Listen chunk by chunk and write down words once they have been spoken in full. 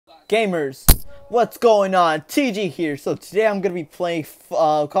Gamers, what's going on? TG here. So today I'm gonna be playing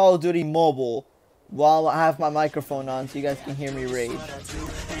Call of Duty Mobile while I have my microphone on, so you guys can hear me rage.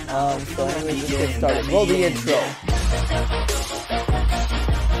 So anyways, let's get started. Roll the intro.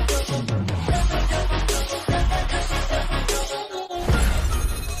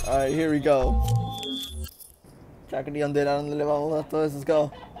 All right, here we go. Tracking the undead. ¿A dónde le vamos a todos? Let's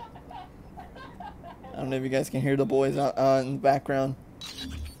go. I don't know if you guys can hear the boys in the background.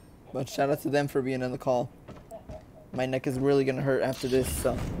 But shout out to them for being on the call. My neck is really gonna hurt after this,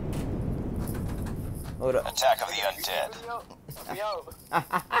 so. Hold up. Attack of the Undead. Yo.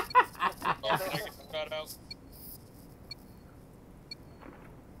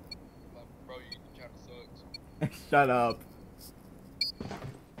 Bro, you kind of sucks. Shut up.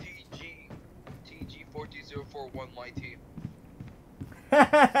 TG14041 YT.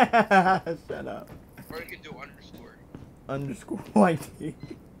 Shut up. Or you can do underscore. Underscore YT.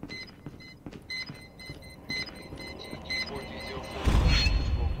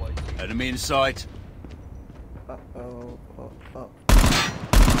 Enemy in sight. Uh-oh.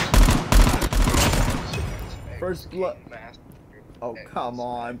 First blood. Oh, come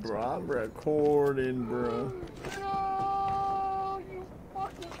on, bro. I'm recording, bro. No, you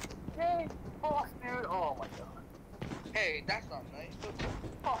fucking gay fuck, dude. Oh my god. Hey, that's not nice.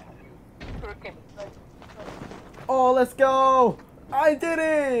 Fuck you. Oh, let's go. I did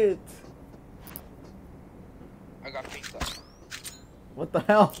it. I got pizza. What the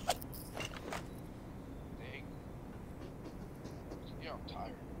hell? Dang. You know, I'm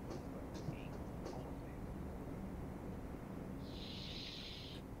tired.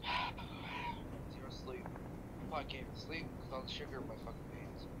 Zero sleep. Well, I can't even sleep because all the sugar in my fucking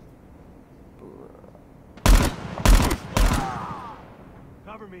veins.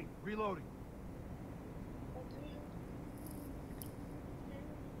 Cover me. Reloading.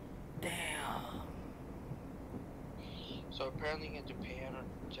 Damn. So apparently in Japan or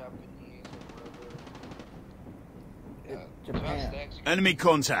Japanese or wherever. Japan. Enemy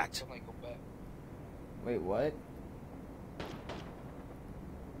contact. Like, go back. Wait, what?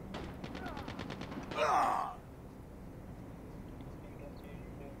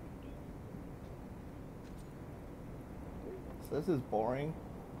 So this is boring.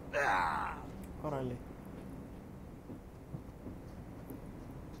 Órale.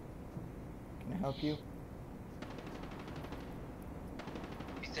 Can I help you?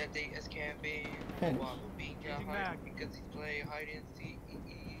 He said they as can be Pinch. while being hide because he's playing hide and seek.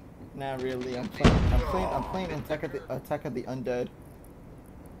 Not really. I'm playing Attack of the Undead.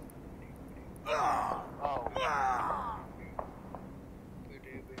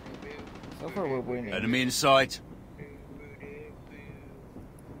 So far we're winning. Enemy in sight.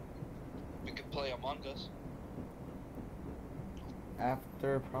 We could play Among Us.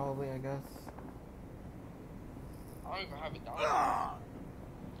 After probably, I guess. I don't even have it down.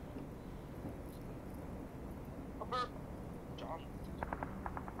 John.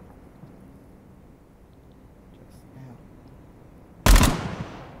 Just now.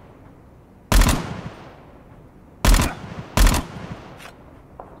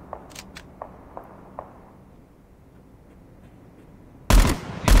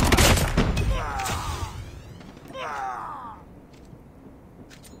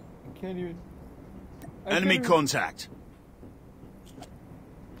 I can't even. Enemy contact.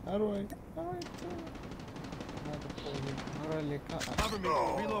 How do I? Cover me.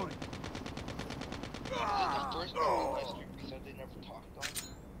 Reloading. The first one last week because they never talked on.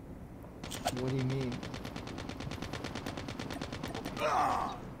 What do you mean?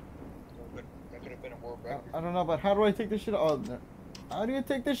 That could have been a world record. I don't know, but how do I take this shit off? Oh, how do you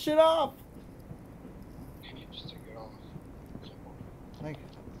take this shit off? You just took it off. Like,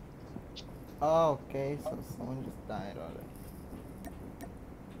 oh, okay, so someone just died on it.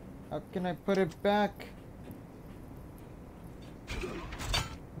 How can I put it back?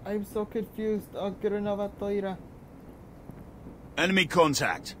 I'm so confused. Oh, get another toira. Enemy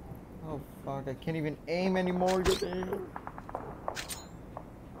contact. Oh fuck! I can't even aim anymore. Get there.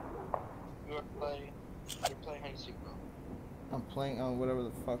 You're playing hide and seek, bro. I'm playing on whatever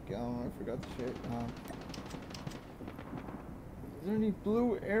the fuck. I forgot the shit. Is there any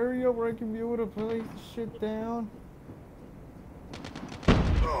blue area where I can be able to place the shit down?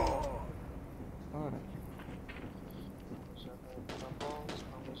 Alright.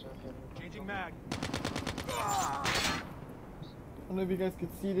 Changing mag. I don't know if you guys can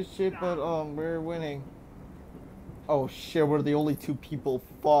see this shit, but we're winning. Oh shit, we're the only two people.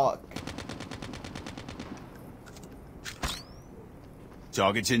 Fuck.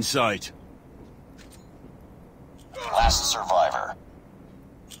 Targets in sight. Last survivor.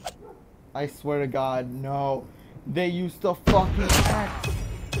 I swear to God, no. They used the fucking axe.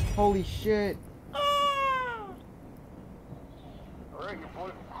 Holy shit. Alright, your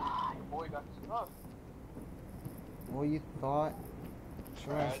boy got stuff. What you thought?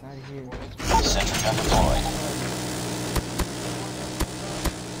 Sure, it's not here. Sentry gun deployed.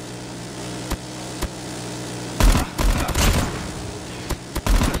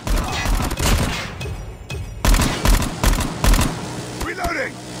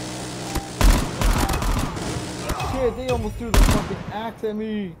 Reloading! Shit, they almost threw the fucking axe at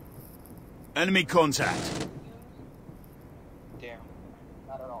me. Enemy contact. Damn.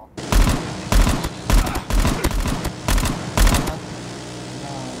 Not at all.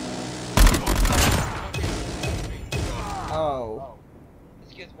 Oh.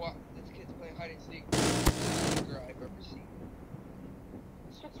 This kid's playing hide and seek. I've ever seen.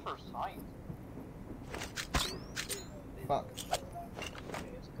 This shit's for science. Fuck.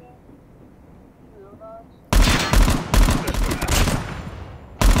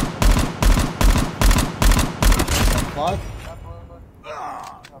 Fuck.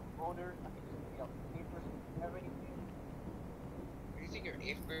 You think you're an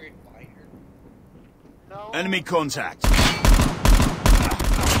 8th grade fighter? No. Enemy contact.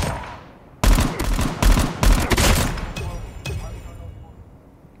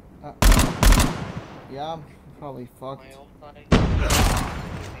 Yeah, I'm probably fucked. My own fight.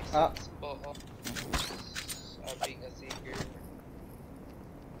 Ah. Being a seeker.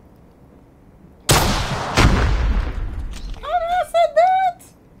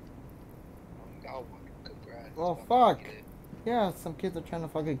 Oh fuck! Yeah, some kids are trying to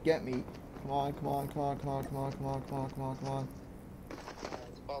fucking get me. Come on, come on, come on, come on, come on, come on, come on, come on, come on.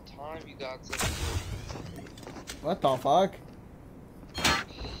 It's about time you got some. What the fuck?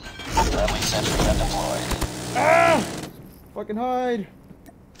 Friendly sentry gun deployed. Ah! Fucking hide!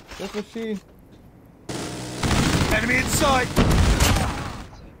 That's what she. Enemy in sight!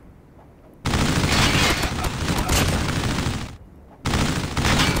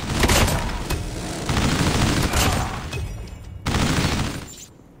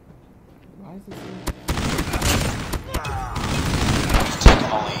 Why is this Taking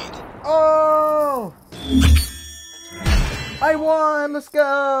the lead. Oh! I won! Let's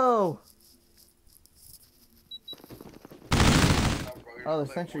go! Oh,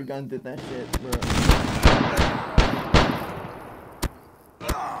 the sentry gun did that shit, bro.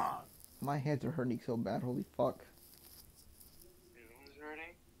 My hands are hurting so bad, holy fuck. Who's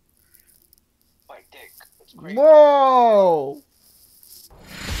hurting? My dick. It's great. Whoa!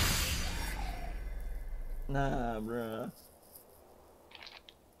 Nah, bruh.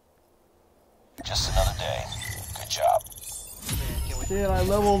 Just another day. Good job. Shit, I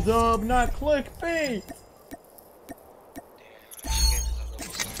leveled up, not clickbait!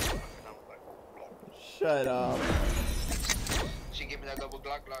 Shut up. She gave me that double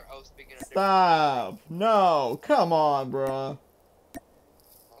Glock. I was speaking of Stop! No, come on, bruh.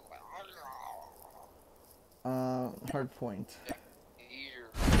 Hard point.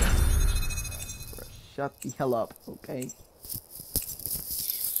 Bruh, shut the hell up, okay?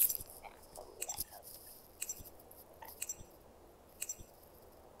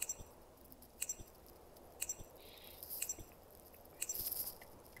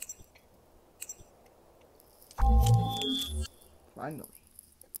 Finally.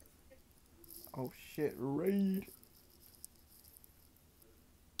 Oh shit, raid.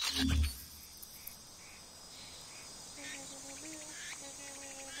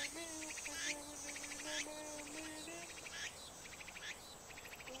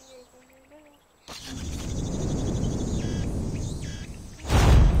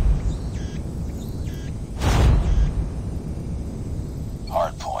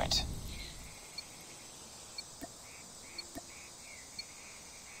 Hard point.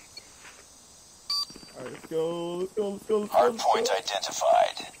 Alright, let's go, let's go, let's go, let's go. Hard let's point go.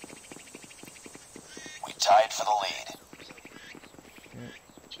 identified. We tied for the lead.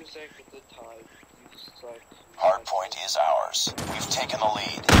 2 seconds the time. Hard point is ours. We've taken the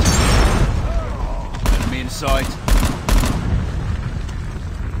lead. Enemy in sight.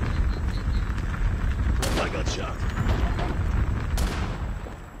 I got shot.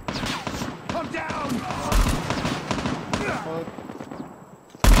 I'm down! Fuck.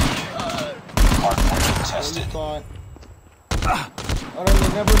 Hard point What you contested. thought?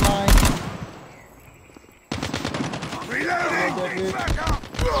 Alright, never mind. Reloading! Back up!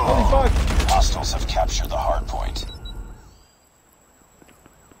 Holy fuck! Hostiles have captured the hard point.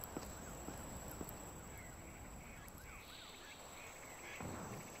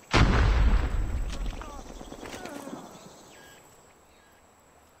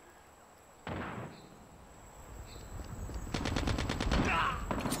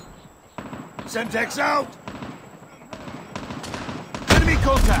 Semtex out! Enemy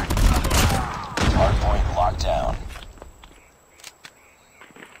contact! Hardpoint locked down.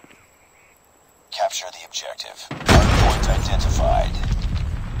 Capture the objective. Hardpoint identified.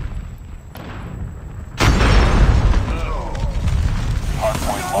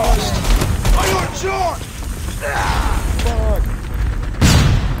 Hardpoint lost. I got shot! Fuck.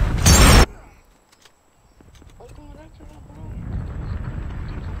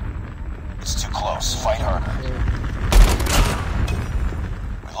 It's too close. Fight harder.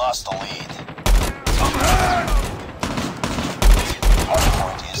 We lost the lead. I'm hurt!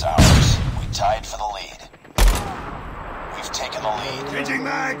 Hardpoint is ours. We tied for the lead. We've taken the lead. Changing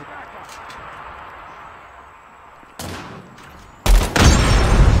mag!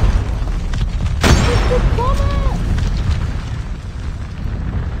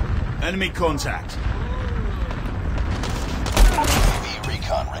 Enemy contact. UAV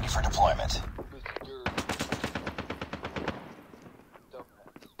recon ready for deployment.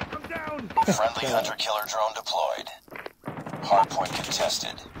 I'm down! Friendly hunter-killer drone deployed. Hardpoint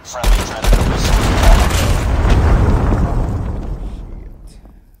contested. Friendly predator missile incoming.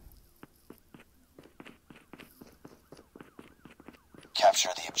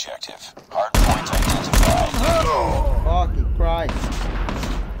 Capture the objective. Hardpoint identified. Fucking Christ.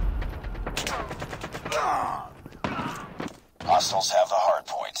 Hostiles have the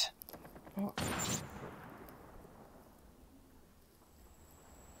hardpoint.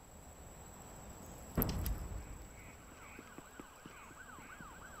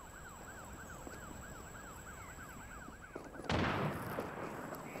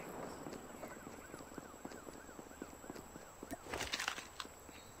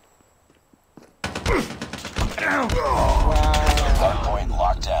 Hardpoint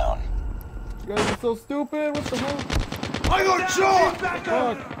locked down. You guys are so stupid. What the hell? I got shot! Back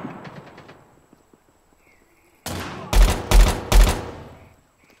up!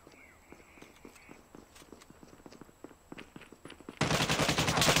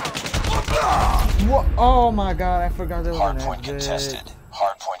 Fuck. What? Oh my god, I forgot there was an Hardpoint exit. contested.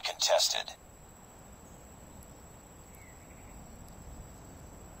 Hardpoint contested.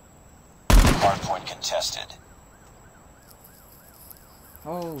 Hardpoint contested.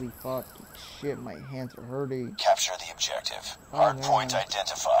 Holy fuck. Shit, my hands are hurting. Capture the objective. Oh, Hardpoint no.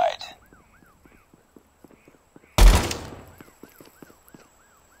 identified.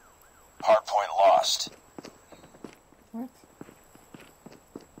 Hardpoint lost. What?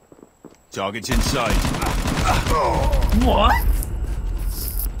 Target's in sight. What?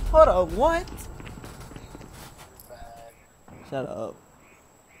 Hold up, what? Shut up.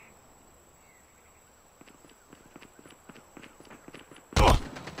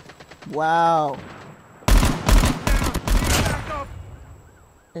 Wow.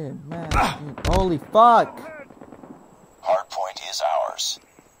 Hey, man. Holy fuck. Hardpoint is ours.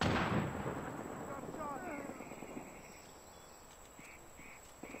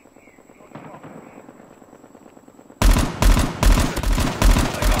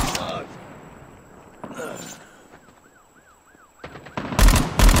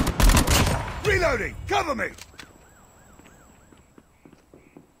 Reloading! Cover me!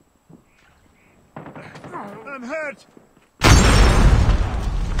 I'm hurt!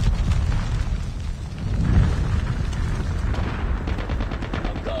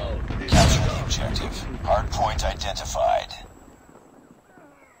 Capture the objective. Hardpoint identified.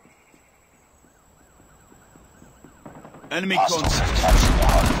 Enemy Hostiles contact. have captured the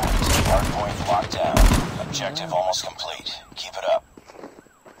hardpoint. Hardpoint locked down. Objective almost complete. Keep it up.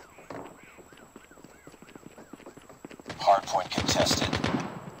 Hardpoint contested.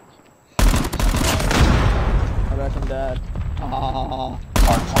 I bet I'm dead. Oh.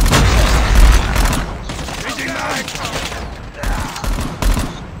 Hardpoint contested. Changing mag!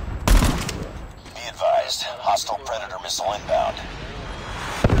 Be advised. Hostile Predator missile inbound.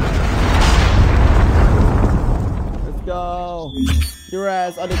 Let's go. Your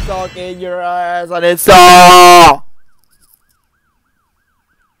ass on the talking, your ass on the saw.